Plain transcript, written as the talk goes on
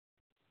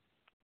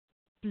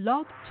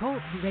Blog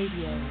Talk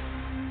Radio.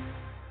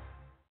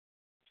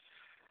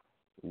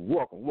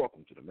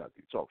 Welcome to the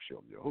Matthew Talk Show.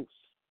 I'm your host,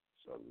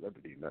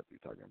 Celebrity Matthew,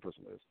 talking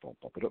personal as Pump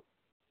It Up.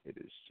 It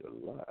is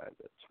July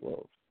the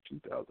 12th,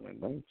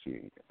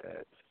 2019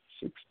 at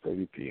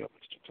 6:30 p.m.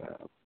 Eastern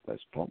Time.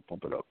 Let's pump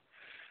it up.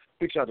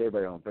 Big shout out to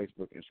everybody on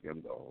Facebook,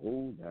 Instagram, the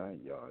whole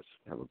 9 yards.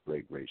 Have a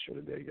great show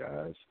today,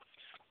 guys.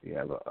 We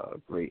have a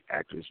great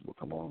actress will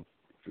come on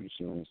pretty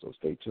soon, so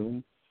stay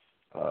tuned.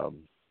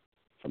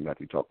 From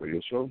Matthew Talk Radio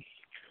Show.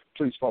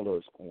 Please follow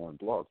us on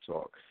Blog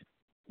Talk,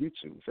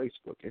 YouTube,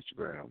 Facebook,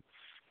 Instagram,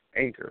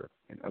 Anchor,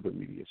 and other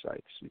media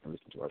sites. You can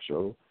listen to our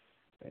show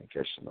and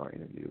catch some of our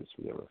interviews.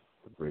 We have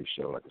a great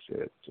show, like I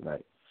said,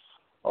 tonight.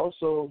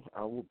 Also,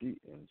 I will be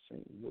in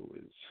St.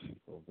 Louis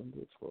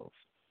November 12th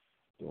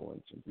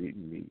doing some greet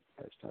and meet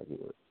as Tiger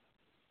Woods.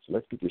 So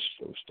let's get this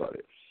show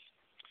started.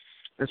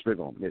 Let's bring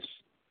on Miss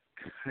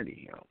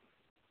Cunningham.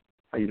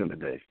 How you doing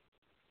today?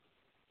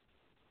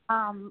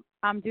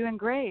 I'm doing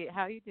great.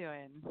 How are you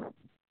doing?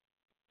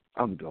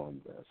 I'm doing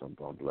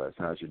blessed.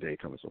 How's your day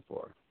coming so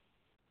far?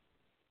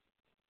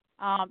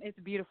 It's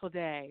a beautiful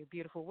day,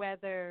 beautiful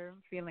weather,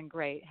 feeling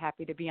great.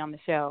 Happy to be on the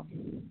show.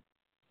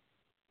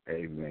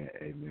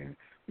 Amen.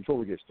 Before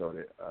we get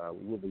started,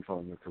 we will be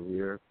following your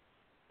career,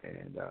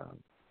 and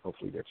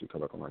hopefully that you come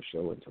back on our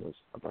show and tell us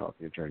about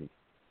your journey.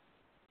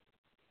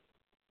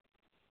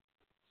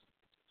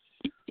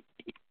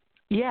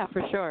 Yeah,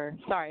 for sure.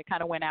 Sorry, I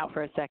kind of went out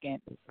for a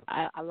second.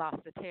 I lost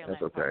the tail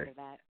end part of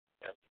that.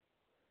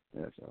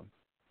 That's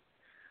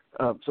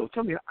so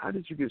tell me, how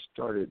did you get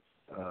started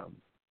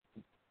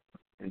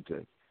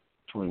into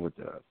touring with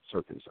the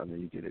circus? I know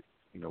you did it,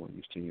 when you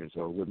were 10 years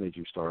old. What made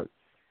you start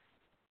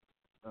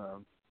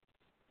the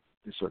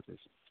circus?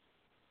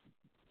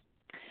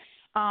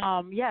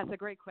 Yeah, it's a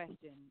great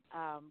question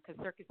because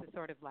circus is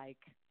sort of like,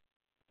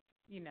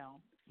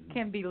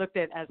 can be looked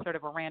at as sort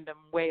of a random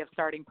way of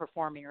starting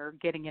performing or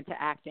getting into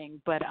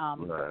acting. But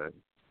right.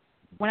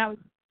 when I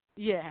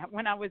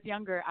was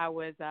younger, I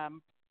was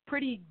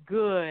pretty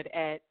good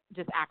at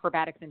just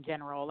acrobatics in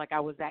general. Like I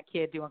was that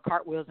kid doing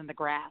cartwheels in the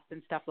grass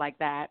and stuff like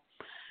that.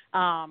 So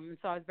I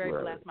was very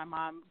blessed. My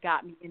mom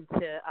got me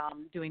into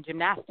doing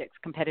gymnastics,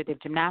 competitive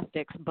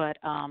gymnastics, but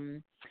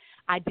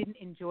I didn't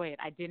enjoy it.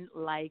 I didn't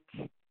like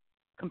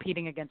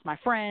competing against my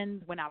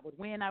friends. When I would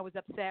win, I was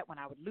upset. When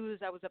I would lose,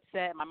 I was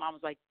upset. My mom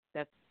was like,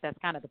 that's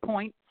kind of the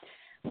point.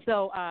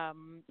 So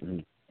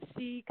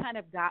she kind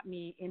of got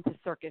me into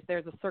circus.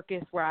 There's a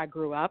circus where I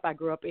grew up. I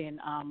grew up in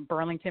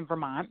Burlington,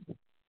 Vermont,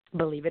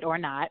 believe it or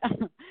not.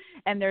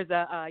 And there's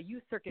a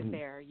youth circus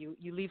there. You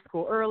leave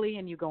school early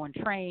and you go and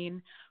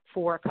train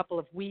for a couple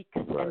of weeks,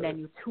 and then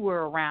you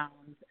tour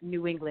around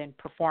New England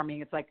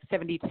performing. It's like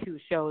 72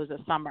 shows a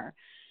summer.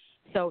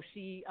 So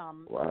she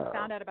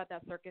found out about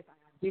that circus.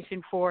 I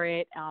auditioned for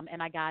it,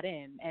 and I got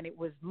in. And it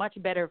was much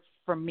better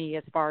for me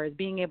as far as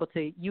being able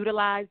to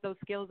utilize those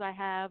skills I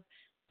have,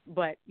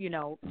 but,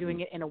 doing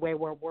it in a way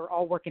where we're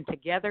all working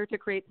together to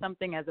create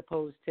something as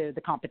opposed to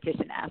the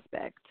competition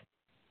aspect.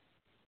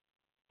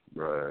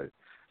 Right.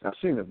 I've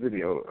seen a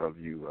video of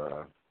you,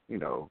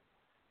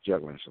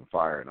 juggling some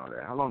fire and all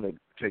that. How long did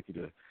it take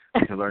you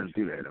to learn to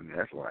do that? I mean,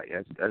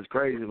 that's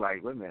crazy.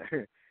 Like, wait a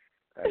minute.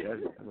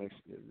 That makes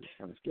it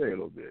kind of scary a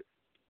little bit.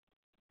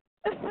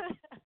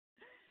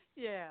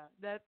 Yeah,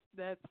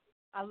 that's.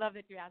 I love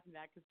that you asked me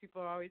that because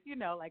people are always,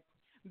 like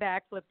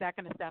backflips, that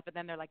kind of stuff, and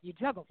then they're like, "You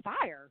juggle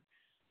fire."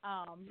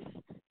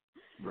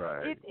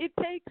 Right. It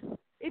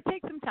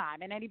takes some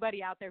time, and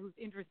anybody out there who's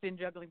interested in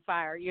juggling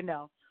fire,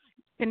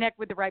 connect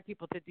with the right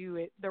people to do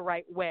it the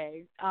right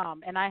way.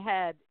 And I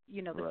had,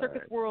 the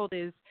circus world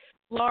is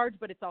large,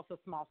 but it's also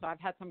small. So I've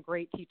had some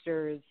great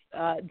teachers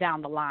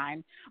down the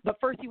line. But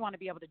first you want to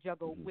be able to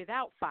juggle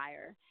without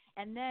fire.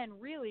 And then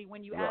really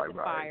when you add the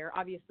fire,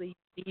 obviously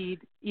you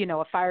need,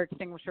 a fire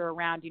extinguisher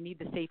around. You need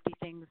the safety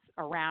things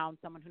around,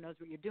 someone who knows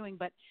what you're doing.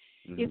 But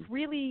it's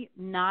really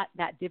not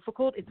that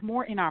difficult. It's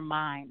more in our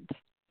mind.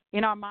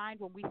 In our mind,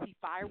 when we see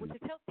fire, which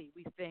is healthy,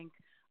 we think,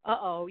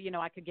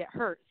 I could get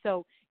hurt.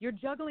 So you're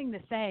juggling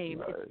the same.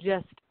 Right. It's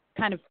just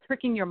kind of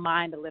tricking your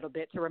mind a little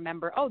bit to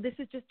remember, this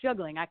is just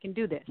juggling. I can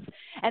do this.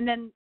 And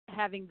then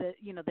having the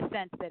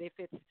sense that if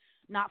it's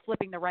not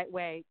flipping the right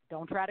way,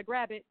 don't try to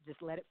grab it.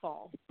 Just let it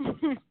fall,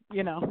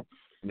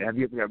 Now, have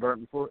you ever got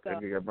burnt before?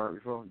 Have you got burnt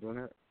before doing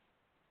that?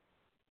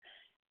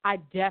 I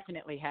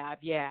definitely have,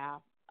 yeah.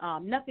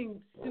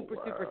 Nothing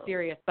super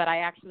serious, but I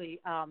actually,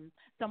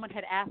 someone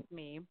had asked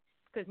me,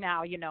 because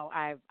now,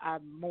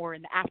 I'm more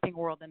in the acting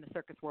world than the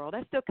circus world.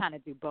 I still kind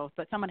of do both,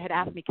 but someone had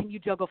asked me, can you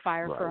juggle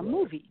fire for a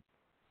movie?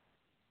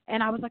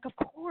 And I was like, of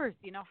course,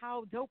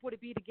 how dope would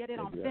it be to get it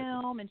on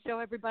film and show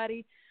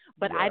everybody?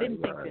 But I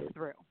didn't think this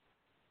through.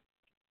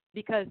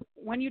 Because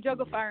when you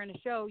juggle fire in a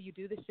show, you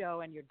do the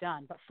show and you're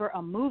done. But for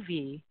a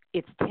movie,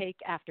 it's take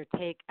after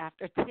take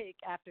after take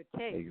after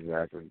take.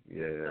 Exactly.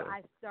 Yeah.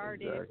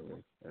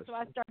 So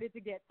I started to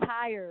get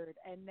tired,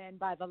 and then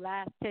by the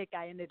last take,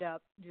 I ended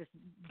up just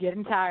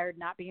getting tired,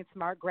 not being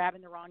smart,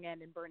 grabbing the wrong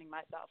end, and burning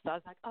myself. So I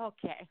was like,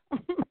 okay.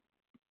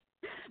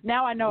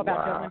 Now I know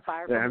about juggling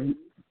fire.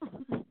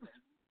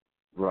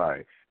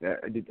 Right. Now,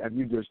 have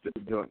you just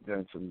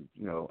done some,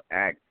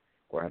 act,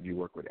 or have you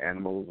worked with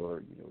animals,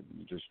 or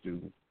you just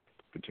do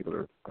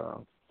particular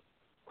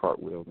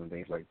cartwheels and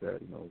things like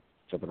that,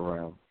 jumping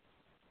around?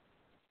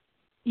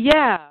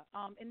 Yeah.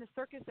 In the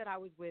circus that I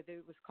was with,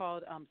 it was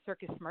called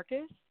Circus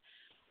Smirkus.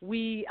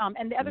 We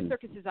and the other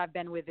circuses I've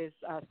been with is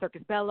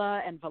Circus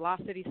Bella and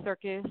Velocity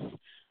Circus.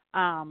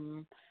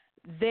 All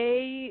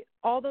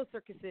those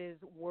circuses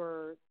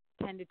were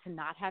tended to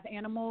not have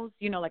animals.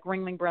 Like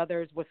Ringling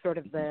Brothers was sort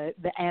of the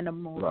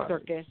animal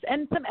circus,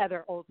 and some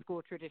other old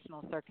school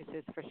traditional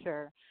circuses for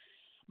sure.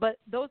 But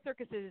those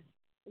circuses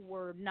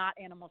were not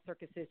animal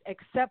circuses,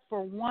 except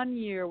for 1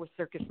 year with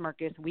Circus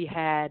Smirkus.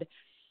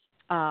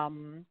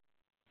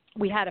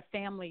 We had a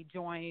family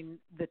join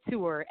the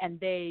tour, and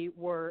they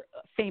were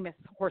famous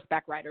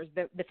horseback riders.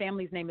 The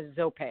family's name is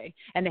Zope,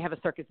 and they have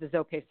a circus, the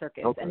Zope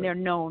Circus, and they're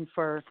known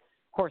for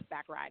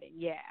horseback riding.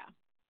 Yeah.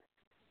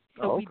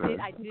 So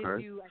I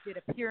did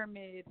a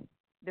pyramid.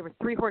 There were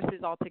 3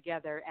 horses all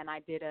together, and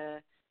I did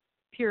a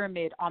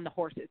pyramid on the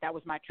horses. That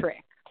was my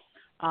trick.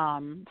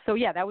 So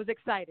yeah, that was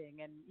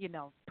exciting and,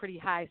 pretty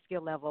high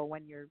skill level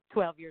when you're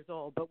 12 years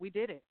old, but we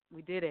did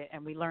it,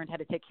 and we learned how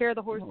to take care of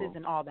the horses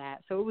and all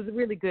that. So it was a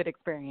really good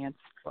experience.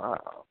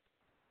 Wow.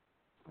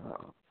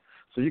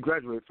 So you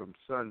graduated from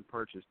Sun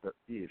Purchase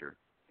Theater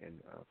in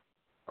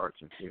Arts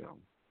and Film.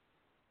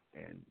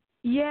 And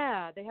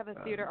yeah, they have a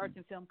Theater Arts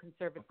and Film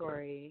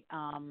Conservatory.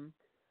 And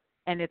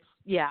it's,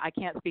 I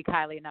can't speak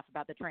highly enough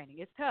about the training.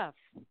 It's tough.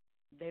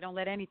 They don't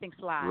let anything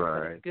slide,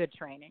 but it's good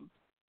training.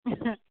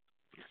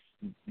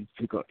 You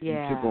took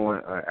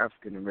on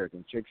African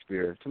American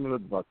Shakespeare. Tell me a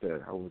little about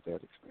that. How was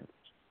that experience?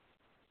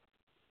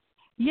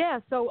 Yeah,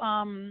 so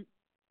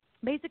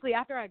basically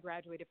after I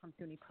graduated from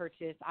SUNY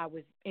Purchase, I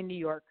was in New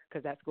York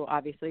because that school,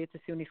 obviously, it's a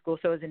SUNY school,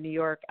 so I was in New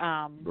York.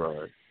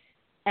 Right.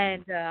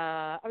 And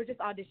I was just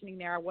auditioning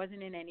there. I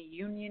wasn't in any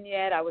union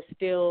yet. I was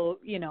still,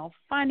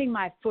 finding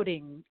my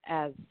footing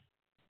as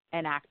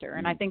an actor.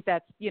 And I think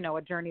that's,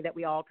 a journey that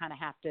we all kind of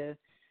have to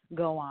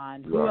go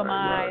on. Who am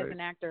I as an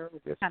actor?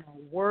 What kind of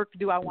work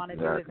do I want to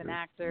do as an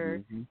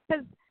actor?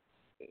 Because,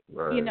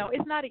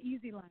 it's not an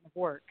easy line of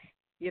work,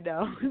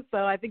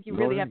 So I think you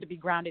really have to be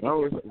grounded.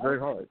 No, it's very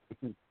hard.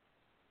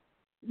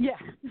 Yeah.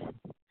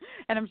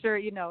 And I'm sure,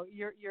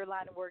 your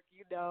line of work,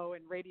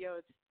 and radio,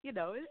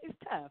 it's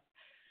tough.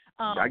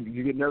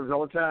 You get nervous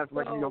all the time.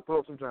 Like you're going to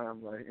pull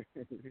sometimes. Like.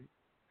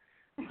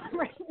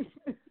 Right.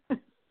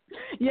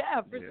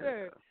 Yeah, for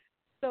sure.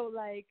 So,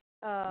 like,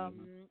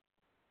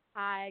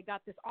 I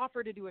got this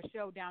offer to do a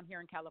show down here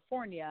in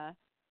California,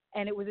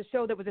 and it was a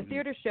show that was a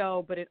theater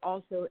show, but it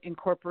also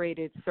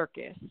incorporated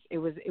circus. It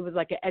was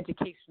like an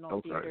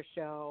educational theater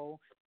show,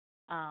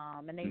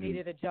 and they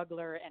needed a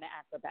juggler and an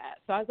acrobat.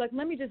 So I was like,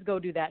 let me just go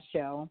do that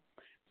show.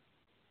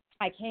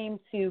 I came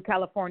to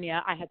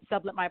California. I had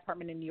sublet my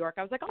apartment in New York.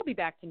 I was like, I'll be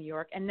back to New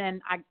York. And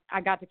then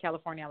I got to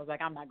California. I was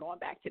like, I'm not going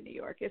back to New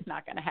York. It's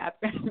not going to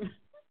happen.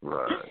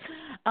 Right.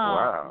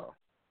 Wow.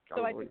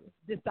 So I just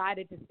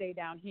decided to stay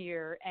down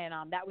here,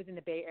 and that was in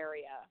the Bay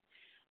Area.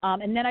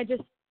 And then I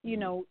just,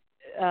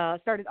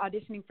 started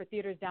auditioning for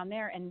theaters down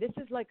there. And this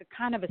is like a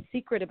kind of a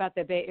secret about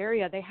the Bay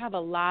Area. They have a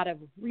lot of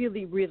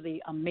really,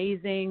 really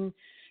amazing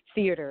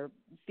theaters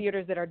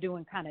that are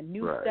doing kind of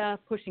new stuff,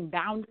 pushing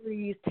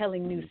boundaries,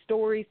 telling new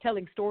stories,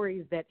 telling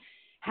stories that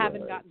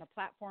haven't gotten a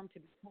platform to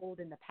be told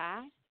in the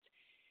past.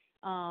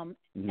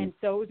 And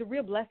so it was a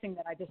real blessing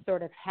that I just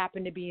sort of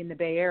happened to be in the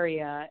Bay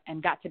Area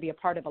and got to be a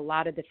part of a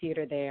lot of the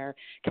theater there.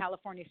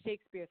 California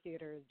Shakespeare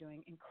Theater is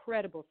doing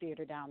incredible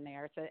theater down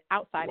there. It's an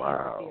outside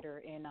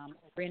theater in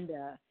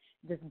Orinda,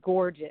 just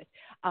gorgeous.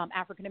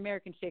 African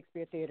American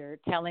Shakespeare Theater,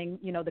 telling,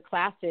 the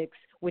classics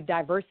with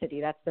diversity.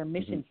 That's their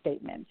mission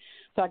statement.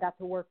 So I got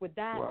to work with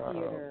that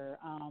theater.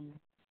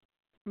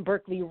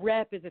 Berkeley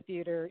Rep is a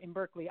theater in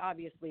Berkeley,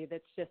 obviously,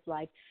 that's just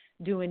like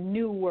doing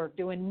new work,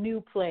 doing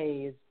new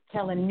plays,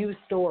 telling new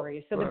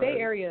stories. So the Bay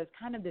Area is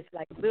kind of this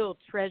like little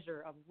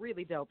treasure of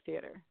really dope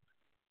theater.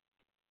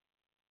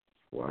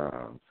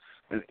 Wow.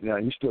 And now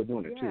you're still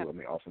doing it too. I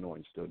mean, also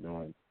knowing you're still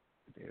doing.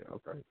 Yeah.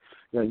 Okay.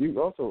 Now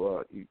you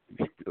also you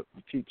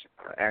teach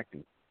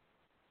acting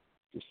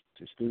just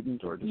to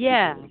students or just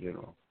people in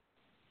general.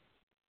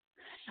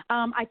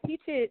 I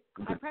teach it.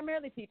 I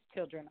primarily teach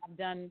children. I've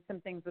done some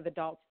things with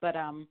adults, but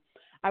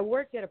I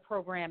worked at a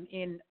program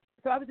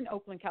So I was in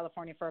Oakland,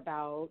 California for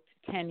about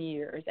 10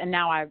 years, and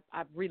now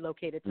I've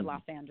relocated to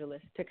Los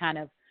Angeles to kind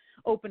of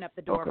open up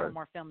the door for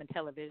more film and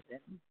television.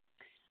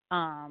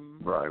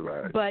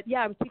 Right. But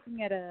yeah, I was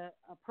teaching at a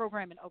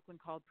program in Oakland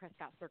called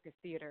Prescott Circus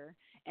Theater,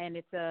 and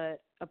it's a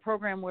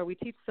program where we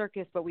teach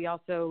circus, but we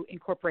also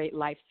incorporate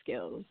life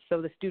skills.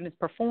 So the students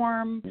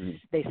perform.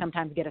 They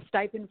sometimes get a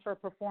stipend for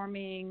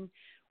performing.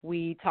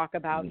 We talk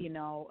about,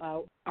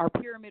 our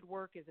pyramid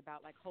work is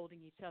about like holding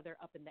each other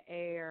up in the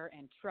air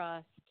and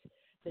trust.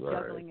 The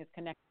juggling is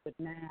connected with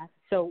math.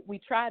 So we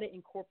try to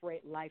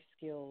incorporate life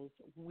skills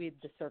with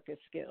the circus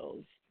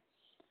skills.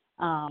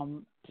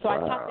 So I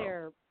taught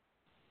there,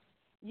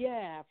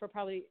 for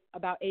probably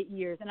about 8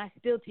 years, and I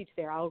still teach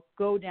there. I'll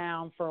go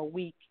down for a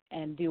week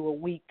and do a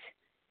week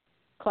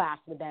class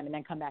with them and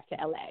then come back to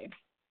LA.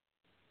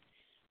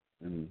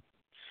 Mm-hmm.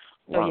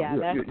 So Wow. yeah,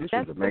 that's is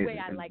the amazing. way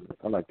I like it.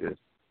 I like this.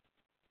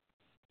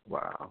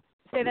 Wow.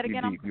 Say that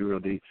again. You real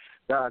deep,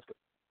 guys.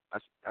 I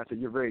said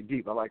you're very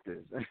deep. I like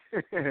this.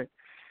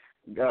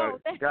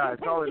 Guys,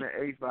 call in at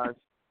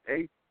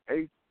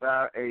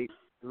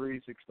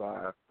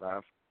 858-365-5569.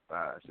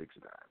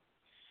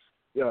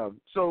 Yeah.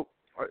 So,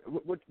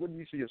 what do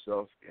you see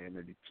yourself in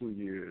maybe 2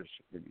 years,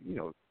 maybe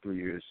 3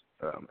 years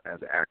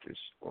as an actress,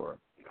 or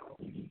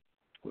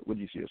what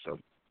do you see yourself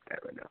at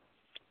right now?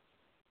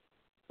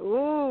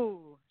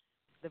 Ooh,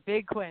 the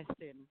big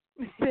question.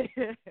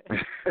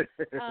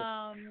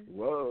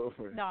 Whoa.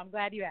 No, I'm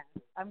glad you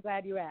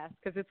asked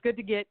because it's good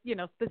to get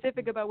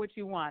specific about what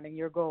you want and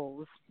your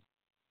goals.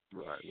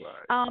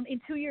 Right.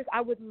 In 2 years,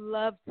 I would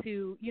love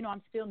to.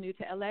 I'm still new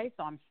to LA,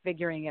 so I'm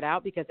figuring it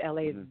out because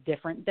LA is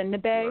different than the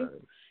Bay.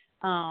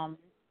 Right.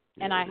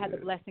 And I had the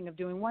blessing of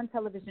doing one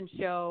television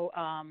show.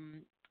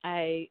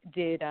 I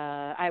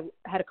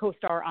had a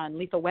co-star on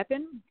Lethal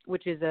Weapon,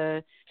 which is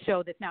a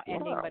show that's now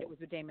ending, but it was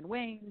with Damon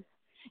Wayans.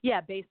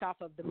 Yeah, based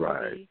off of the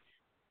movie.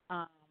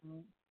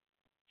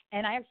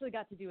 And I actually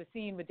got to do a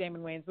scene with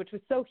Damon Wayans, which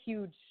was so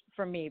huge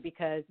for me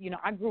because,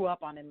 I grew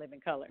up on In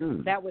Living Color.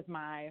 That was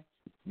my,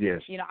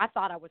 I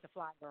thought I was a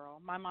fly girl.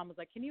 My mom was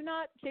like, can you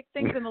not kick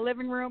things in the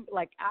living room?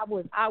 Like, I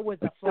was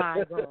a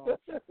fly girl.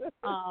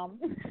 Oh,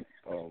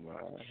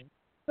 my.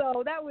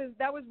 So that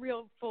was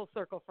real full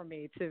circle for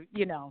me to,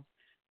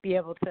 be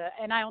able to,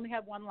 and I only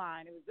had one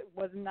line. It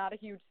was not a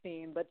huge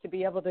scene, but to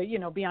be able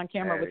to, be on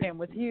camera with him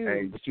was huge.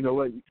 Hey, but you know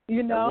what?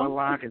 That one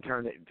line can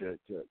turn it into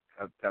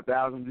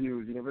 1,000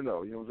 views. You never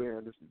know. You know what I'm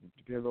saying? This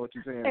depends on what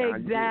you're saying.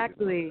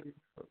 Exactly.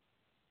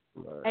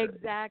 Right.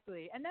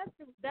 Exactly. And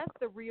that's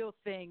the real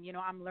thing.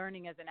 I'm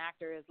learning as an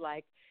actor is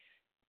like,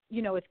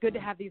 it's good to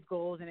have these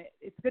goals and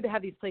it's good to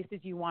have these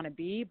places you want to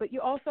be, but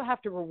you also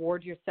have to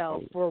reward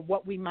yourself for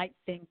what we might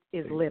think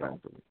is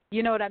little.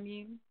 You know what I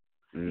mean?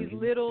 These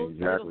little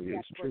steps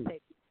we're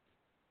taking.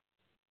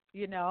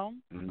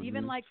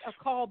 Even like a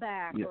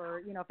callback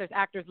or, if there's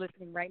actors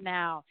listening right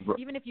now,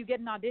 even if you get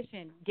an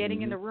audition,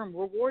 getting in the room,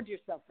 reward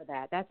yourself for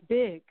that. That's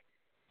big.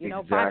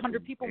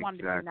 500 people want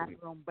to be in that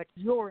room, but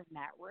you're in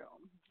that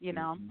room,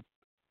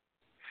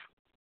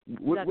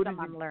 What something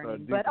I'm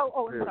learning. But, I'm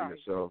sorry.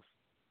 Yourself?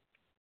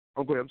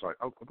 Oh, go ahead. I'm sorry.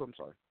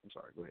 I'm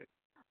sorry. Go ahead.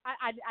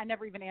 I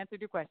never even answered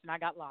your question. I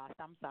got lost.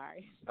 I'm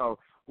sorry. Oh,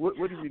 what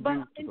do you do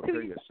to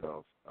prepare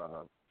yourself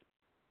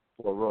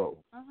for a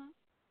role?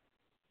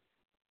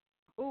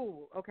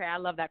 Ooh, okay. I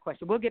love that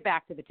question. We'll get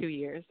back to the 2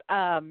 years.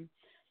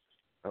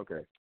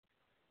 Okay.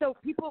 So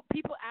people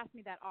ask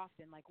me that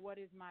often, like, what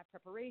is my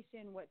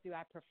preparation? What do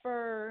I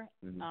prefer?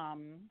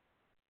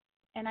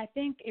 And I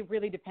think it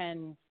really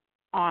depends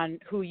on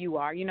who you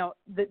are.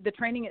 The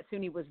training at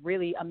SUNY was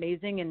really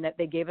amazing in that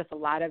they gave us a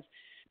lot of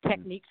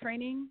technique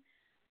training,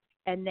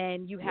 and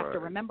then you have to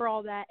remember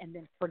all that and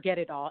then forget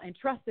it all and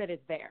trust that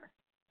it's there.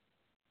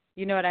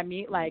 You know what I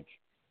mean? Like,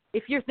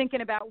 if you're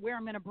thinking about where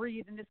I'm going to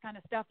breathe and this kind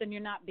of stuff, then you're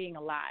not being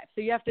alive.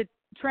 So you have to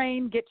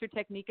train, get your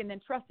technique, and then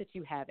trust that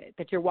you have it,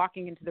 that you're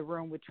walking into the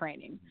room with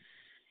training,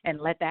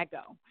 and let that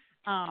go.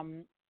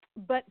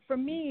 But for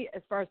me,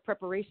 as far as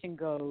preparation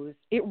goes,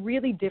 it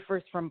really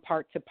differs from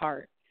part to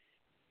part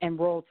and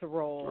role to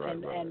role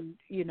and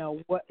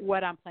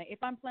what I'm playing.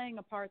 If I'm playing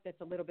a part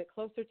that's a little bit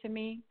closer to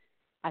me,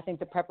 I think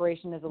the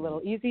preparation is a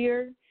little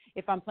easier.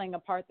 If I'm playing a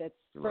part that's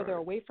further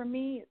away from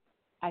me,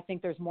 I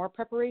think there's more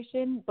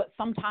preparation. But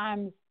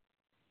sometimes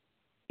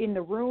in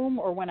the room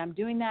or when I'm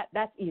doing that,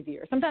 that's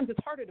easier. Sometimes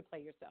it's harder to play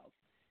yourself.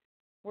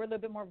 We're a little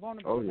bit more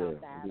vulnerable about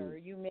that. Or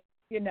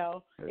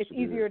it's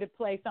easier to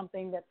play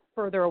something that's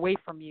further away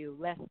from you,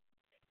 less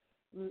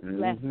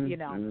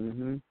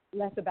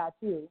about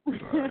you.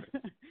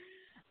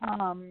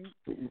 Right.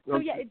 So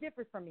yeah, it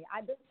differs for me.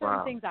 There's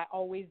certain things I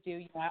always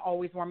do. I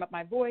always warm up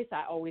my voice.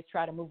 I always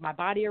try to move my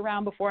body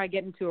around before I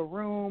get into a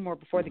room or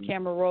before the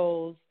camera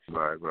rolls.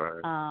 Right.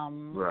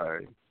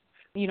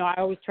 I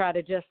always try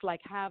to just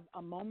like have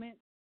a moment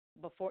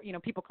before.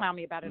 People clown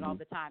me about it all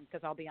the time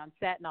because I'll be on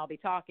set and I'll be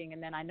talking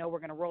and then I know we're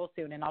going to roll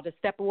soon and I'll just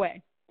step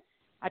away.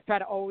 I try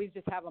to always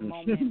just have a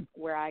moment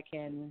where I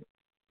can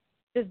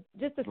just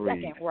a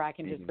second where I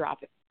can just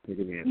drop it. Take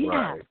it in.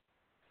 Yeah. Right.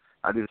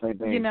 I do the same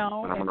thing. When I'm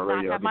on the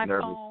radio, not have my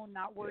nervous. phone,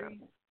 not worry.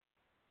 Yeah.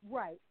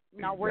 Right.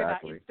 Not worry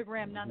about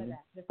Instagram, none of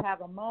that. Just have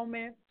a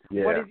moment.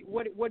 Yeah. What is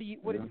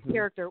the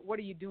character? What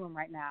are you doing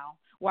right now?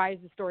 Why is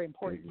the story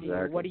important to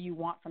you? What do you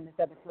want from this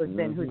other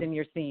person who's in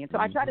your scene? So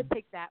I try to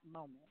take that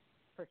moment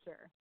for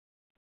sure.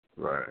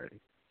 Right.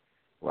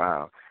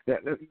 Wow.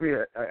 Let me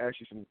ask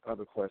you some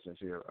other questions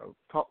here.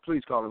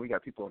 Please call in. We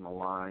got people on the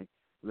line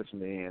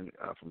listening in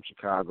from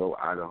Chicago,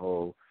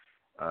 Idaho.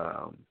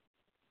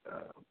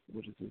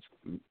 What is this?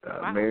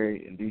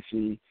 Mary in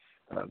D.C.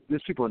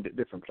 There's people in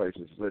different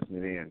places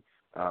listening in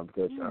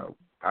because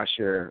I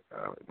share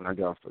when I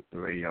get off the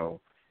radio.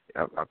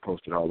 I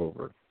post it all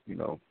over,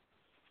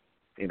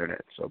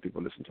 internet, so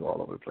people listen to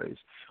all over the place.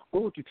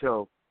 What would you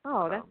tell?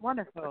 Oh, that's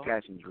wonderful. A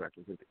casting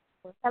director.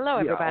 Hello,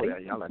 everybody. Yeah,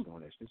 y'all like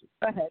doing this.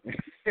 Go ahead.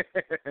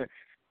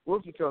 What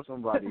would you tell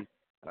somebody,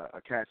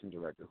 a casting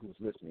director who's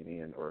listening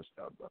in, or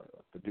a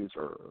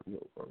producer,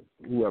 or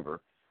whoever,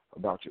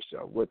 about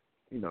yourself? What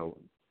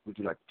would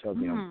you like to tell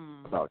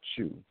them about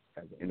you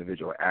as an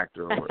individual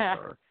actor, or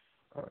that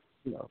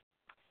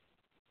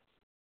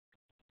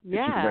you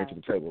can bring to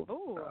the table?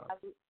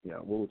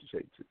 What would you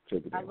say to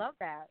them? I love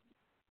that.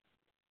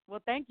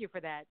 Well, thank you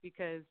for that,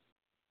 because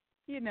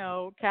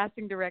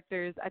casting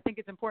directors, I think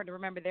it's important to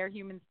remember they're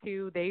humans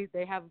too.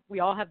 We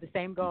all have the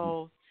same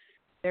goals.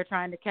 They're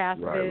trying to cast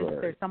this.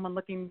 Right. There's someone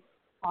looking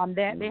on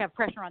them. They have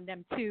pressure on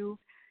them too,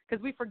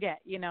 because we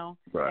forget,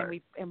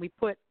 Right. and we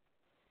put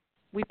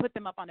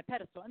them up on a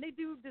pedestal, and they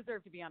do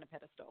deserve to be on a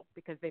pedestal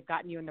because they've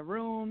gotten you in the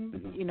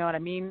room. You know what I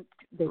mean?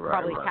 They've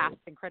probably cast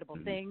incredible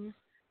things,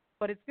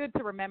 but it's good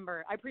to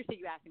remember. I appreciate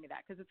you asking me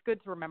that, because it's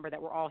good to remember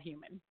that we're all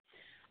human.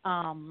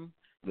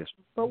 Yes.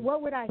 But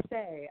what would I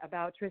say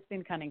about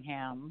Tristan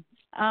Cunningham?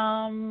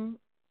 I'm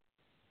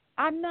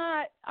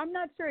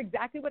not sure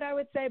exactly what I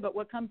would say, but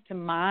what comes to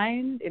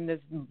mind in this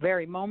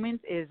very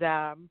moment is,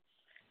 I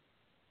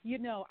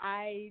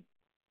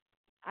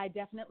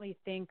definitely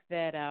think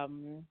that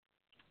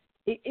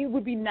it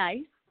would be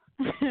nice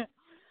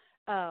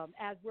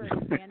as we're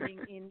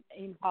expanding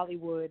in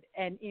Hollywood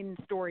and in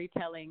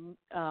storytelling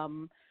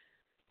to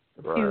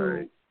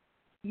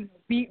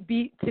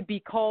be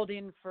called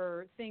in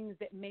for things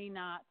that may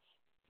not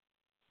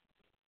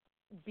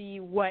be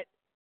what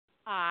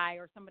I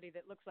or somebody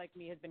that looks like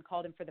me has been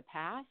called in for the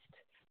past,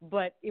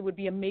 but it would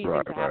be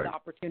amazing to have the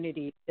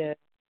opportunity to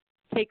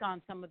take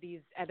on some of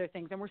these other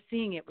things. And we're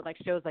seeing it with like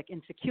shows like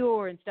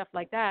Insecure and stuff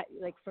like that.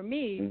 Like for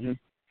me,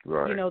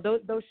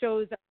 those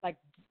shows are like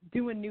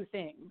doing new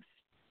things.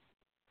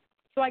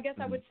 So I guess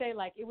I would say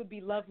like it would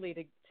be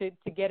lovely to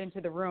get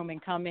into the room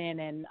and come in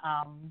and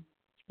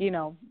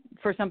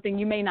for something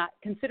you may not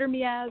consider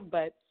me as,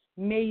 but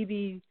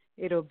maybe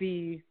I'll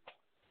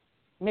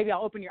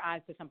open your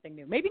eyes to something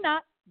new. Maybe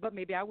not, but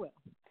maybe I will.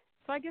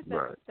 So I guess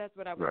that's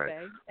what I would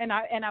say. And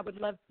I would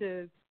love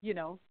to,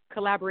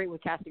 collaborate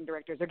with casting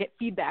directors or get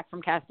feedback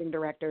from casting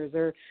directors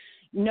or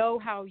know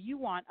how you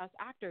want us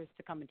actors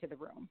to come into the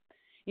room.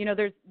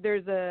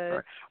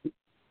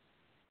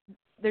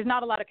 There's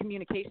not a lot of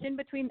communication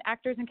between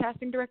actors and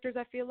casting directors,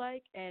 I feel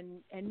like,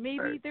 and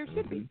maybe there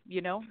should be,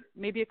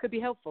 maybe it could be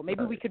helpful.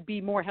 Maybe we could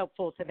be more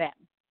helpful to them.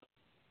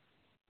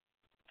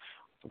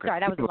 Okay. Sorry,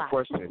 that was a lot.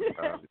 Question.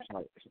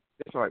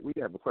 It's all right. We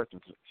have a question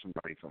from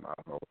somebody from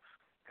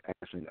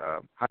asking,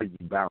 how do you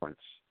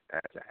balance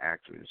as an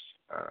actress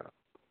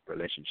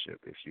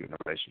relationship? If you're in a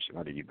relationship,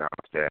 how do you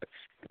balance that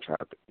and try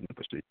to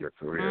pursue your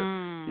career?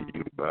 Do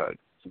you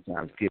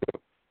sometimes give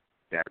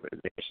that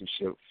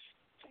relationship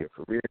to your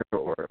career,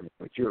 or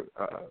if you're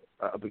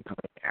a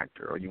becoming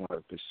actor or you want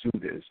to pursue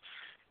this,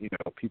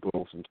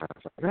 people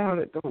sometimes like,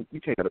 no, you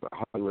can't go to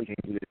Hollywood, you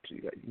can't do this.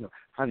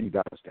 How do you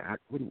balance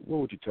that? What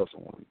would you tell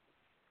someone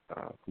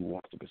who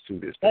wants to pursue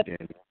this, but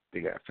then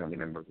they got family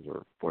members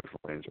or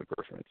boyfriends or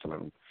girlfriends telling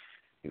them,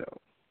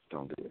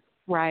 don't do it?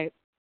 Right.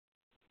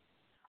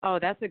 Oh,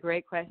 that's a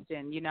great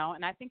question,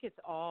 and I think it's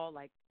all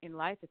like in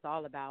life, it's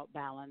all about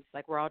balance.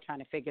 Like we're all trying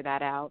to figure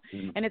that out.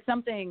 And it's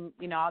something,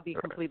 I'll be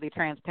completely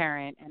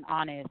transparent and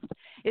honest.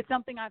 It's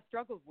something I've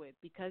struggled with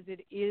because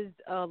it is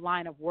a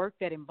line of work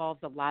that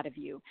involves a lot of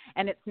you.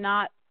 And it's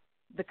not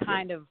the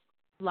kind of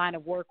line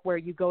of work where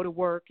you go to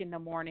work in the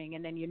morning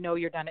and then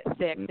you're done at 6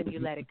 and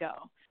you let it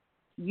go.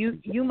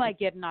 You might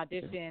get an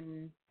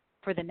audition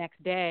for the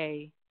next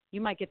day. You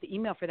might get the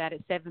email for that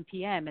at 7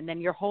 p.m., and then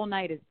your whole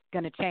night is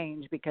going to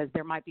change because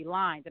there might be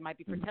lines. It might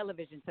be for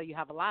television, so you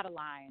have a lot of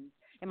lines.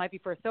 It might be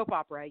for a soap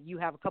opera. You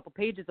have a couple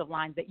pages of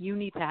lines that you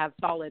need to have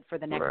solid for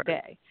the next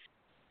day.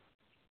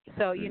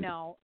 So,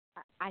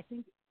 I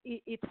think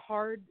it's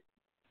hard.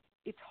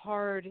 It's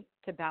hard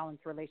to balance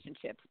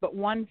relationships. But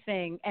one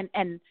thing, and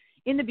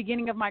in the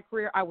beginning of my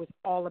career, I was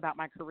all about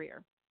my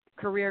career.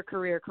 Career.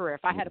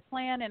 If I had a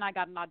plan and I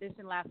got an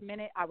audition last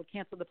minute, I would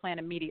cancel the plan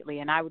immediately.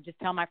 And I would just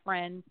tell my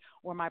friends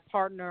or my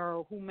partner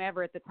or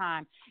whomever at the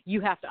time, you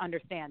have to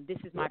understand this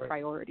is my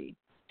priority.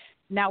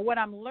 Now, what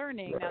I'm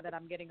learning now that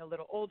I'm getting a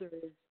little older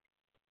is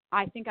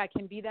I think I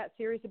can be that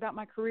serious about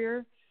my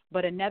career,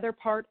 but another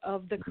part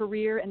of the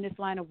career and this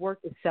line of work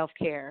is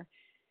self-care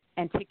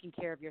and taking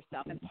care of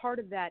yourself. And part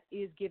of that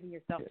is giving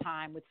yourself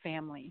time with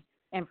family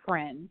and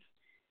friends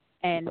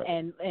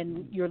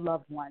and your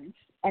loved ones.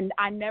 And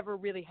I never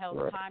really held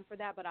time for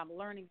that, but I'm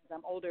learning as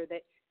I'm older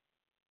that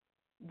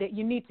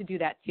you need to do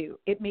that too.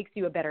 It makes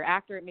you a better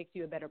actor. It makes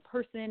you a better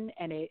person,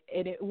 and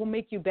it will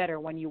make you better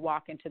when you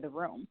walk into the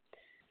room.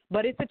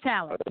 But it's a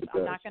challenge.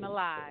 I'm not going to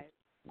lie.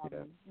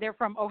 They're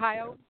from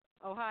Ohio.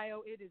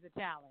 Ohio, it is a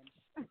challenge.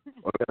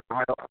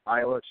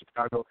 Iowa,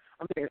 Chicago.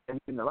 I mean,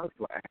 and a lot of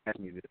people ask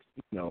me this,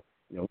 what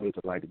is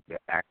it like to be an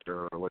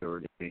actor or whatever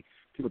it is.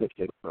 People that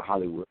go to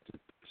Hollywood to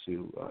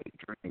pursue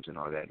dreams and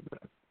all that.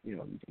 But,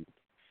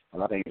 a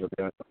lot of things are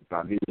done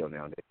by video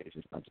nowadays.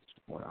 It's not just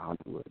going to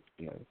Hollywood.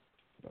 You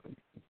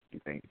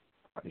think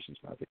auditions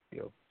by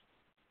video.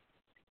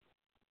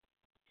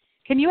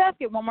 Can you ask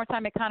it one more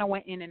time? It kind of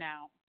went in and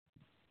out.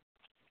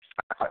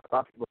 A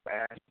lot of people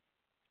ask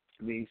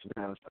to me some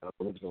kind of stuff.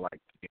 But it's like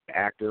to be an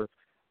actor.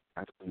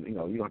 You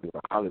know, you don't have to go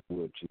to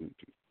Hollywood to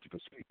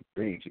pursue your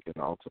dreams. You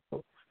can also,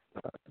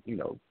 you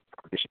know,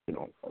 audition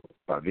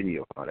by video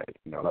and all that.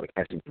 You know, a lot of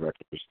casting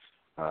directors,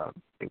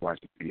 they watch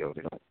the videos.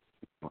 They don't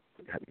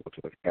have to go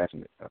to a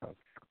casting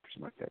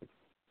person like that.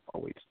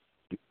 Always,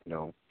 you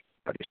know,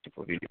 audition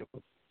for video.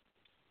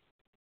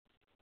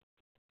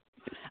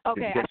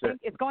 Okay, I think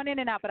it's going in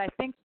and out, but I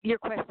think your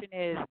question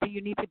is, do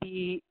you need to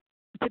be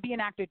an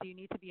actor? Do you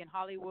need to be in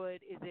Hollywood?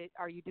 Is it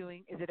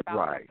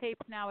about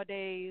tapes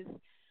nowadays?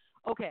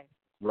 Okay.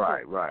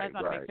 Right, cool. right, I just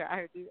want to make sure I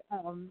heard you.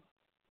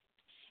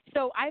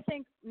 So I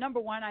think number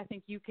one, I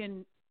think you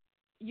can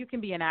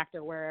be an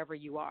actor wherever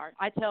you are.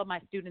 I tell my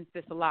students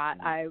this a lot.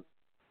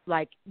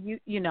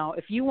 You know,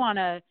 if you want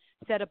to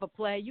set up a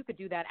play, you could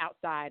do that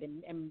outside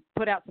and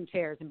put out some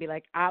chairs and be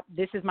like,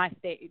 this is my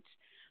stage.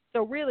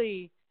 So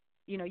really,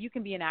 you know, you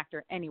can be an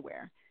actor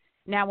anywhere.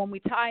 Now, when we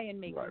tie in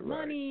making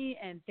money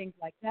and things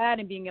like that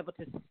and being able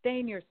to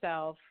sustain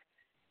yourself,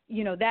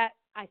 you know, that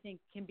I think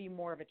can be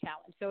more of a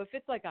challenge. So if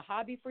it's like a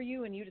hobby for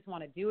you and you just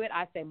want to do it,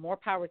 I say more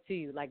power to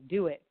you. Like,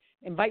 do it.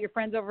 Invite your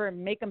friends over and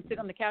make them sit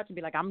on the couch and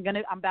be like, I'm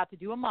about to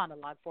do a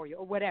monologue for you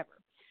or whatever.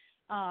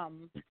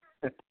 So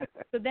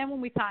then when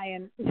we tie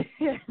in,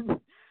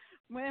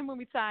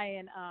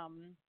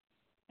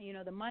 you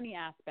know, the money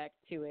aspect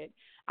to it,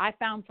 I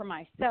found for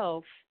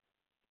myself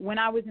when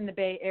I was in the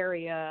Bay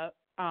Area,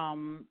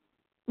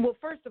 well,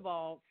 first of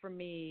all, for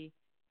me,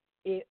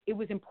 it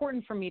was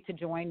important for me to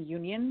join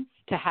unions,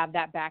 to have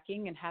that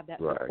backing and have that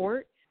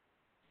support.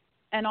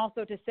 And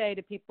also to say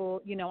to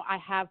people, you know, I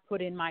have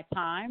put in my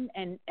time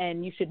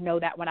and you should know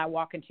that when I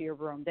walk into your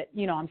room that,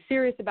 you know, I'm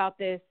serious about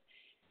this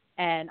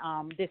and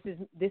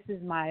this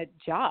is my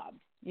job,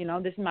 you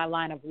know, this is my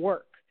line of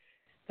work.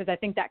 Because I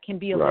think that can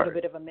be a little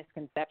bit of a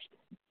misconception.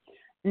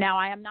 Now,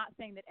 I am not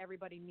saying that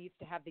everybody needs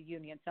to have the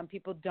union. Some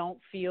people don't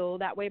feel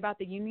that way about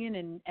the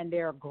union, and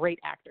they're great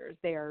actors.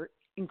 They are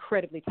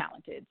incredibly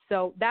talented.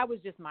 So that was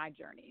just my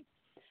journey.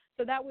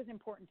 So that was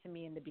important to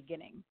me in the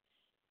beginning.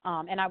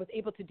 And I was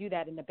able to do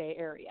that in the Bay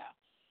Area.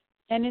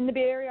 And in the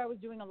Bay Area, I was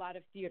doing a lot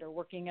of theater,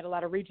 working at a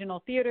lot of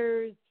regional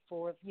theaters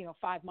for, you know,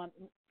 5-month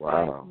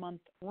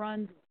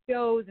runs,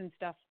 shows and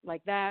stuff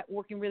like that,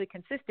 working really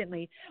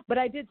consistently. But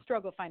I did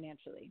struggle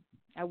financially.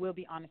 I will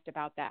be honest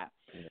about that.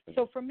 Yeah.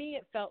 So for me,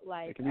 it felt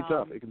like it can be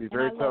tough. It can be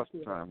very tough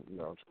sometimes. You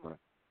know,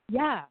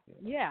 yeah.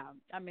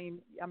 I mean,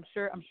 I'm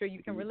sure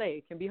you can relate.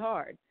 It can be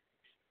hard.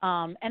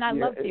 And I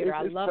love theater.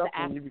 I love the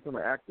when you become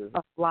an actor.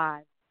 Of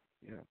live.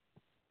 Yeah.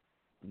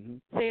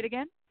 Mm-hmm. Say it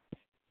again.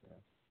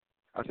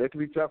 I said it can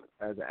be tough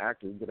as an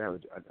actor. You gotta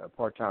have a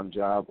part-time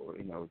job, or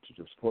you know,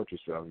 to support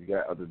yourself. You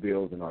got other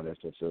bills and all that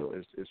stuff, so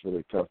it's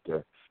really tough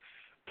to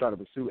try to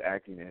pursue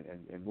acting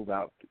and move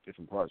out to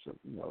different parts of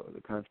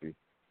the country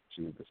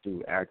to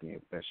pursue acting,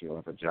 especially if you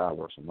have a job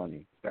or some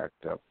money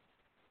backed up.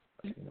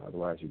 You know,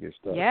 otherwise you get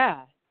stuck.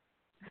 Yeah,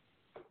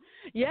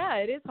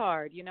 it is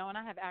hard, you know. And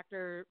I have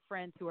actor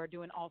friends who are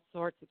doing all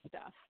sorts of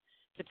stuff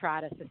to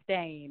try to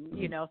sustain,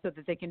 you know, so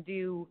that they can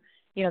do,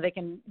 you know, they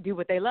can do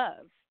what they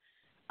love.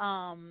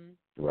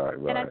 Right.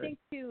 And I think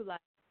too, like,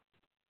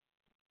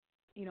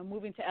 you know,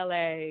 moving to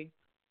LA,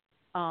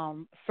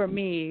 for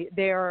me,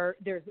 there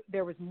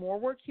was more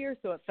work here,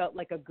 so it felt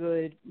like a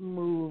good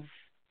move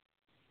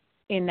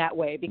in that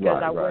way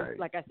because I was,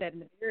 like I said, in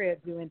the area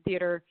doing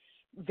theater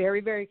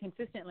very, very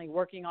consistently,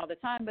 working all the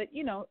time, but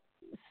you know,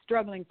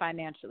 struggling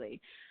financially.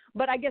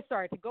 But I guess,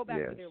 sorry, to go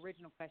back to the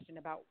original question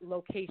about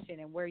location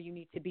and where you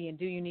need to be and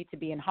do you need to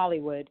be in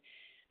Hollywood.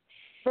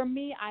 For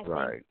me, I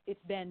think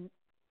it's been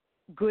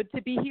good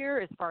to be here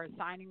as far as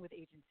signing with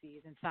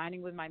agencies and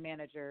signing with my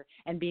manager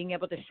and being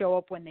able to show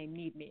up when they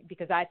need me,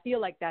 because I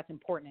feel like that's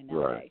important in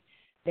LA.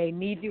 They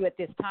need you at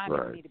this time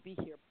and you need to be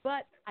here.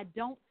 But I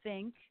don't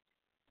think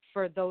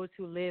for those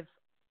who live,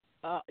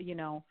 you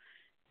know,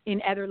 in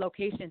other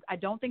locations, I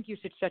don't think you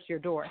should shut your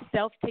door.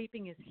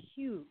 Self-taping is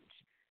huge.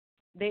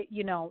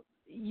 You know,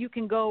 you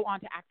can go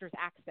onto Actors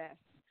Access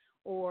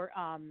or,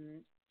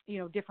 you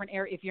know, different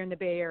areas. If you're in the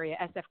Bay Area,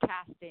 SF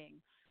Casting,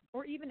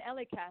 or even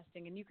LA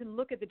Casting, and you can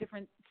look at the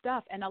different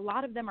stuff, and a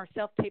lot of them are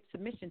self-tape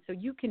submissions, so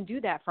you can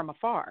do that from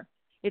afar.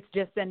 It's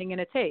just sending in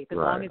a tape. As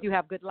long as you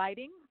have good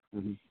lighting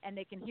and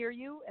they can hear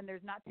you and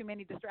there's not too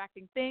many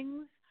distracting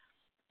things,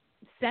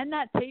 send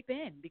that tape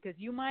in, because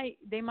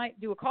they might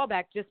do a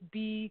callback. Just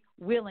be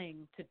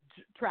willing to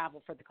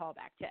travel for the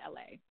callback to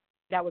LA.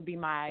 That would be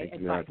my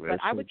advice. But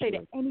I would say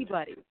to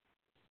anybody,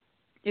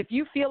 if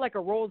you feel like a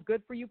role is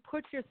good for you,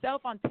 put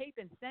yourself on tape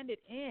and send it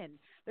in.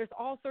 There's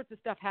all sorts of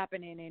stuff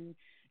happening in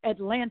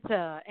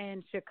Atlanta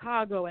and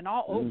Chicago and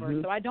all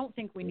over. So I don't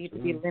think we need to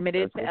be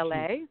limited to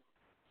LA.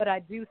 But I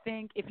do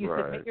think if you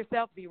submit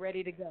yourself, be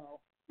ready to go.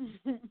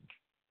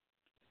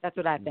 That's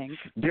what I think.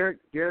 Derek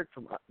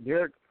from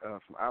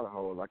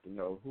Idaho would like to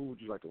know, who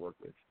would you like to work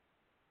with?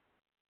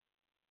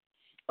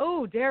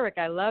 Oh, Derek,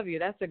 I love you.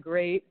 That's a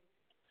great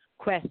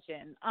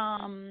question.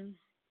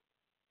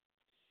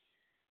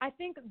 I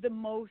think the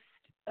most,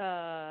 you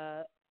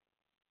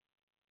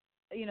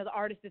know, the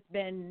artist that's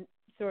been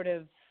sort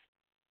of,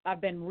 I've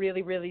been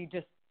really, really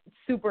just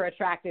super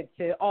attracted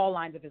to all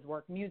lines of his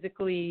work.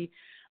 Musically,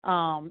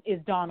 is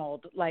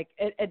Donald. Like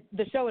at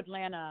the show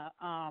Atlanta,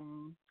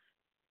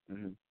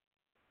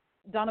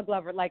 Donald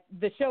Glover, like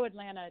the show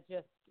Atlanta,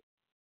 just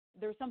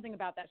there's something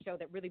about that show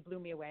that really blew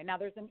me away. Now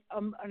there's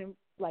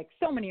like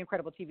so many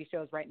incredible TV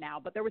shows right now,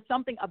 but there was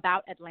something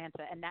about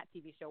Atlanta and that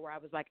TV show where I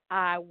was like,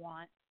 I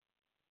want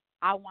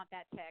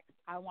that text.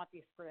 I want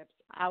these scripts.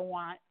 I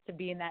want to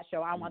be in that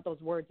show. I want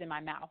those words in my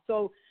mouth.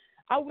 So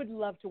I would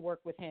love to work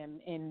with him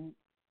in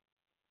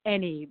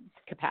any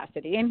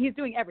capacity. And he's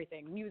doing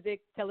everything,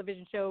 music,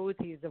 television shows.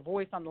 He's the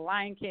voice on The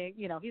Lion King.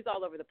 You know, he's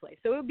all over the place.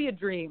 So it would be a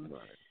dream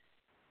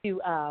to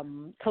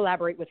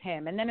collaborate with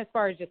him. And then as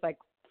far as just like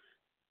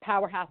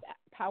powerhouse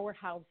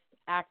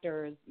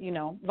actors, you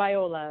know,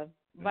 Viola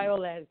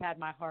has had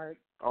my heart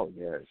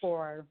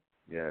for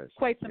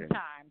quite some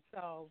time.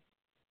 So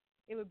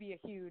it would be a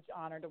huge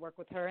honor to work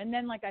with her. And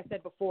then, like I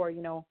said before,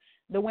 you know,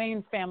 the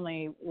Wayans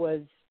family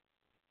was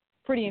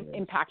pretty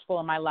impactful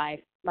in my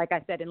life. Like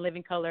I said, in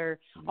Living Color,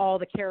 all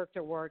the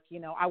character work, you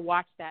know, I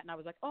watched that and I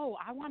was like, oh,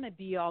 I want to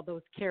be all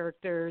those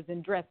characters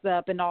and dress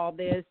up and all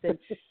this. And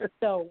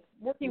so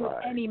working with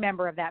any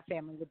member of that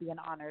family would be an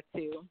honor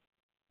too.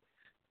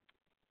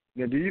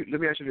 Now, let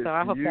me ask you this. So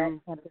I hope that.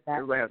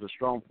 Everybody has a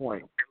strong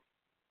point.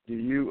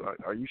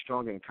 Are you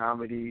strong in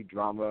comedy,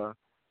 drama?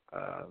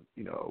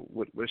 You know,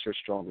 what's your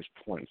strongest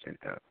points in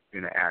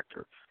an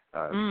actor?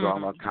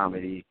 Drama,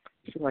 comedy?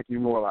 You seem like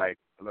you're more like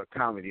a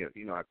comedy.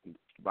 You know,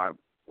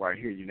 where I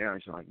hear you now,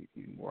 you sound like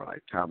you're more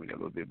like comedy a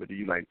little bit. But do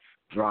you like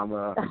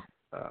drama,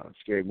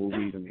 scary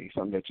movies? I mean,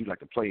 something that you like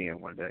to play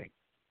in one day?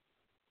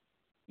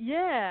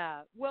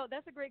 Yeah, well,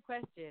 that's a great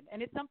question,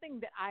 and it's something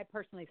that I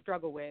personally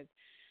struggle with.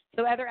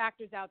 So other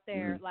actors out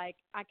there, like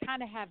I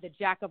kind of have the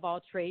jack of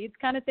all trades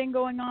kind of thing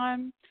going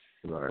on.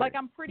 Right. Like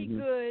I'm pretty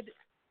good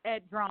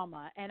at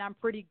drama, and I'm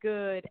pretty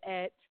good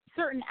at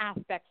certain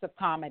aspects of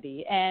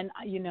comedy. And,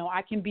 you know,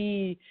 I can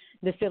be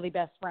the silly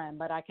best friend,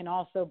 but I can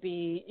also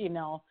be, you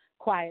know,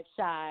 quiet,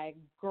 shy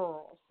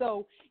girl.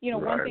 So, you know,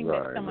 one thing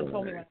that someone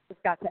told me when I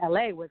first got to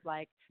LA was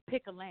like,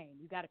 pick a lane.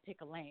 You got to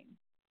pick a lane.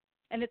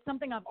 And it's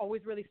something I've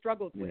always really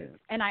struggled with.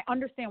 And I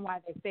understand why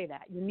they say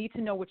that. You need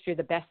to know what you're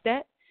the best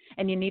at,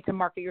 and you need to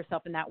market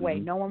yourself in that way.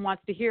 No one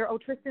wants to hear, oh,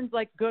 Tristan's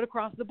like good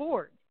across the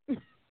board.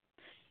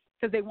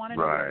 Because they want to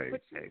know where to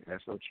put you.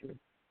 That's so true.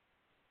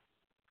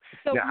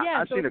 So,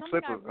 now, I've so seen a really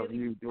clip of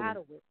you doing.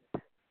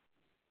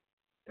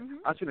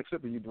 I've seen a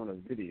clip of you doing a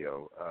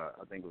video.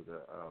 I think it was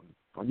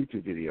a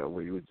YouTube video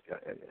where you were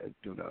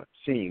doing a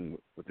scene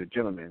with a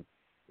gentleman.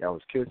 Y'all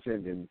was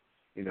kissing, and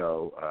you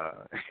know,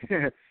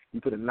 you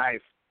put a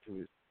knife to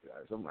his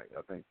something like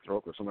I think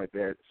throat or something like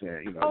that.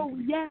 Saying, you know. Oh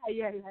you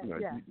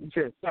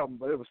said something,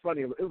 but it was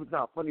funny. It was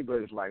not funny, but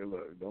it's like,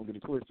 look, don't get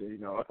it twisted. You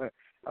know,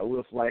 I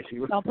will flash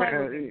you. Don't play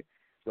with me.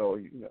 So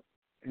you know.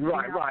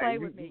 Right.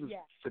 With me. It was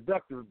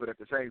seductive, but at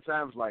the same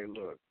time, it's like,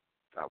 look,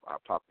 I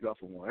popped you up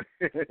for one.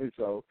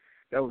 So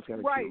that was kind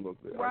of cute a little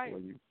bit. Like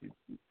when you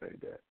say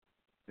that.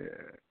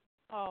 Yeah.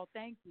 Oh,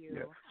 thank you.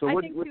 Yeah. So I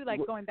think too,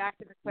 like going back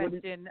to the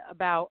question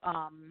about,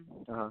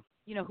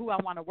 you know, who I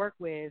want to work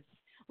with.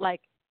 Like,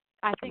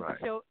 I think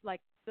the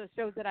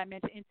shows that I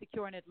mentioned,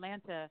 Insecure in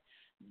Atlanta.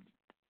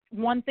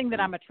 One thing that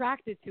I'm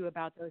attracted to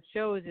about those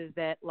shows is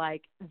that,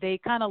 like, they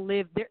kind of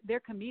live, they're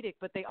comedic,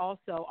 but they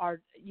also are,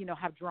 you know,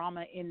 have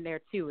drama in there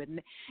too.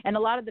 And a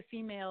lot of the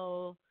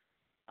female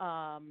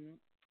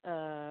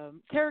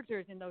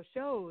characters in those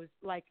shows,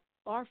 like,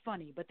 are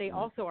funny, but they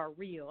also are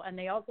real. And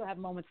they also have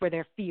moments where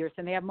they're fierce,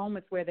 and they have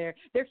moments where they're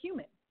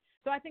human.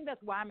 So I think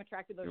that's why I'm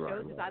attracted to those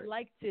shows, is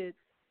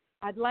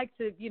I'd like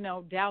to, you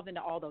know, delve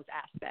into all those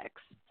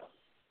aspects.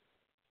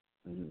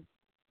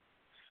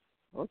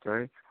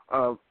 Okay.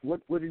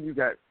 What do you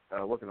got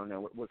working on now?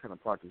 What kind of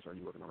projects are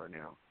you working on right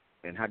now?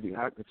 And how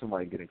can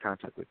somebody get in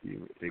contact with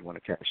you if they want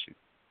to catch you?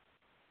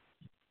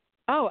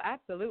 Oh,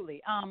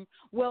 absolutely.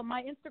 Well,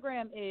 my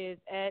Instagram is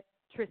at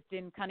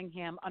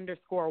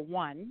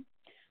TristanCunningham_1.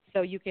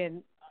 So you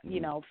can, you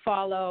know,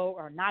 follow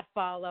or not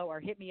follow or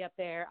hit me up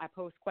there. I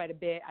post quite a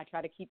bit. I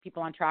try to keep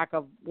people on track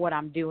of what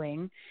I'm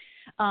doing.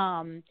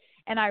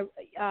 And I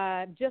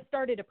just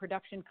started a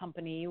production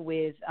company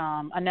with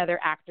another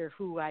actor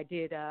who I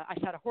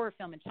shot a horror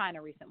film in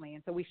China recently,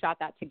 and so we shot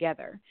that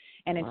together.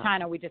 And in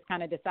China, we just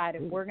kind of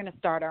decided we're going to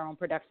start our own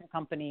production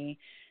company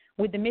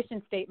with the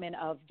mission statement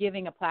of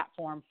giving a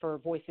platform for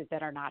voices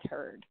that are not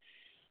heard.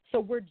 So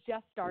we're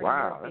just starting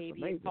our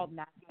baby. It's called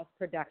Madhouse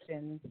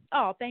Productions.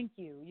 Oh, thank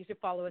you. You should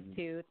follow us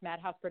too. It's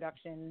Madhouse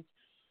Productions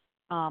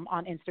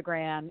on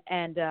Instagram.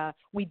 And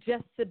we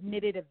just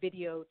submitted a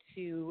video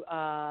to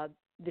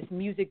this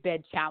music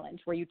bed challenge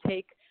where you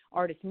take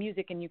artist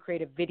music and you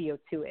create a video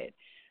to it.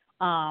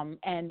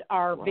 And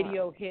our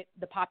video hit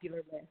the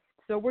popular list.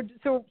 So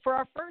for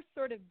our first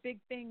sort of big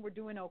thing, we're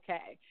doing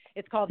okay.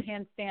 It's called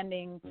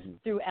Handstanding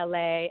Through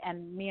LA,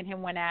 and me and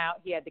him went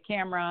out. He had the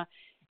camera,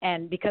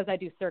 and because I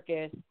do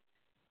circus,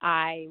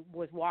 I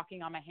was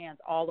walking on my hands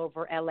all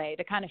over LA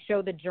to kind of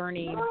show the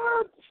journey,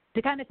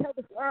 to kind of tell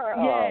the story.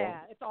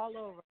 Yeah, it's all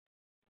over.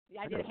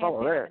 I did a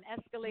handstand, an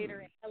escalator,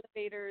 and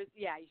elevators.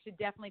 Yeah, you should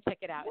definitely check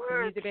it out. It's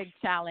a Music Big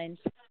challenge.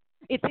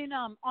 It's in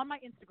on my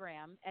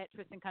Instagram at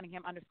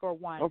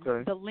TristanCunningham_1.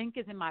 Okay. The link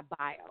is in my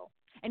bio,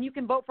 and you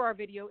can vote for our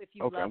video if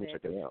you love it. I'm gonna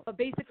check it out. But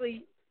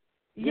basically,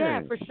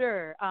 yeah, for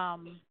sure.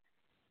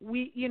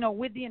 We,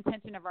 with the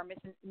intention of our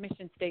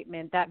mission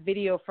statement, that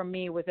video for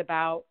me was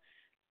about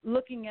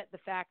looking at the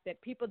fact that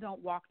people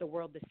don't walk the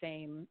world the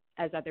same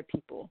as other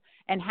people,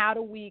 and how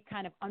do we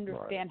kind of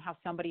understand how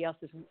somebody else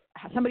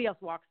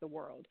walks the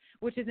world,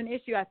 which is an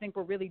issue I think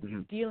we're really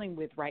dealing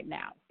with right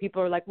now.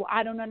 People are like, well,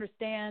 I don't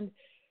understand,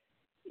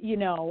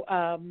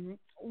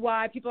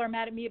 why people are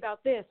mad at me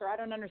about this, or I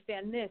don't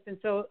understand this. And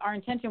so our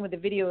intention with the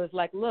video is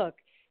like, look,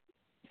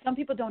 some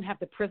people don't have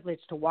the privilege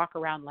to walk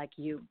around like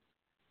you.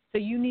 So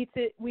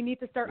we need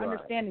to start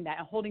understanding that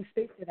and holding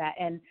space for that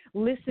and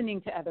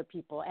listening to other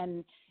people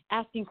and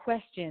asking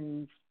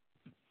questions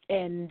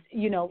and,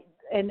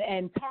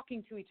 and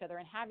talking to each other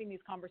and having these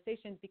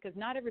conversations, because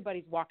not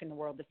everybody's walking the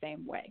world the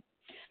same way.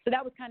 So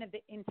that was kind of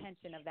the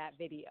intention of that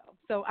video.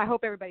 So I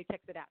hope everybody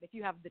checks it out if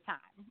you have the time.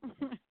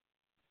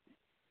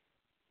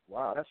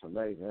 Wow, that's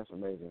amazing. That's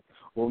amazing.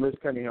 Well, Ms.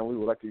 Cunningham, we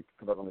would like to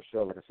come back on the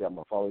show. Like I said, I'm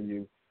going to follow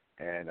you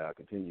and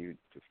continue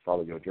to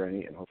follow your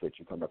journey, and hopefully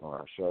you come back on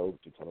our show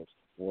to tell us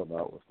more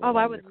about what's going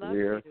on in your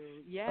career. I would love to.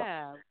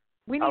 Yeah.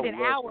 We need an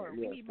hour.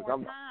 We need more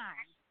time.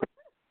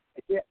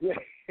 Yeah.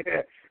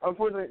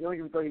 Unfortunately, they only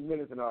give me 30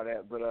 minutes and all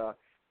that, but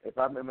if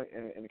I'm in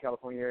the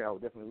California area, I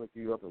would definitely look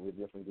you up, and we'll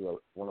definitely do a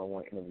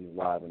one-on-one interview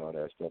live and all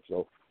that stuff.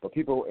 So, but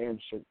people in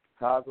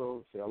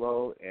Chicago, say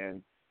hello,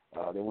 and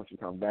they want you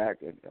to come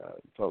back and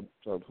tell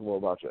more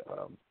about your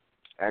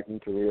acting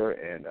career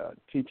and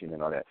teaching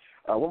and all that.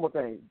 One more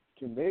thing,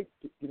 can they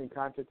get in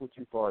contact with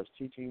you as far as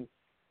teaching?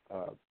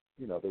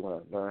 They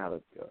want to learn how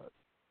to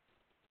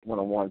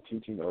one-on-one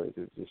teaching, or is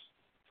it just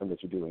something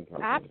that you do in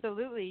California?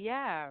 Absolutely,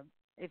 yeah.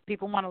 If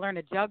people want to learn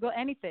to juggle,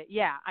 anything,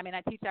 yeah. I mean,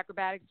 I teach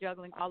acrobatics,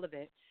 juggling, all of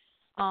it.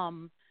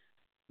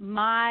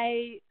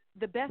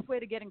 The best way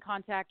to get in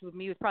contact with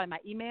me is probably my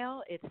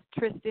email. It's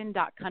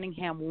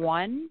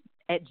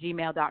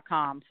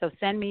tristan.cunningham1@gmail.com. So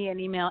send me an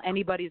email.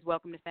 Anybody's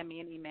welcome to send me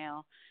an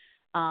email.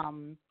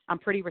 I'm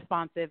pretty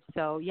responsive,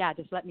 so yeah,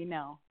 just let me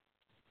know.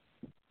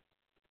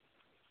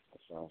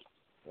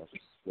 That's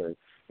great.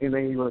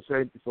 Anything you want to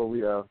say before we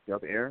get off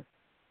the air?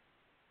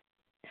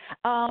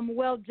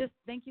 Well, just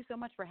thank you so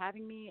much for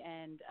having me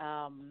and,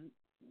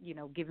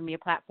 giving me a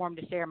platform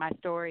to share my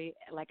story.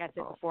 Like I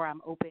said before,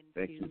 I'm open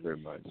to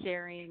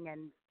sharing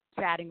and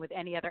chatting with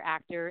any other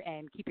actor,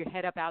 and keep your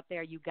head up out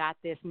there. You got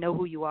this. Know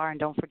who you are, and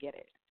don't forget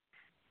it.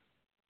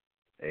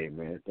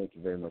 Amen. Thank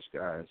you very much,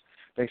 guys.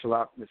 Thanks a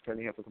lot, Ms.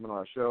 Cunningham, for coming on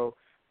our show.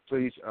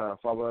 Please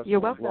follow us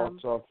on Blog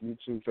Talk,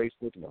 YouTube,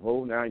 Facebook, and the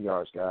whole 9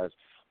 yards, guys.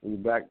 We'll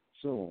be back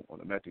soon on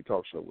the Matthew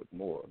Talk Show with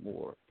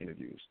more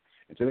interviews.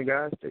 Until then,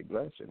 guys, stay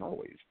blessed and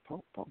always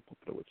pump it up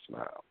with a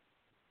smile.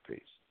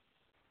 Peace.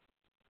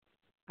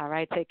 All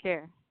right, take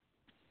care.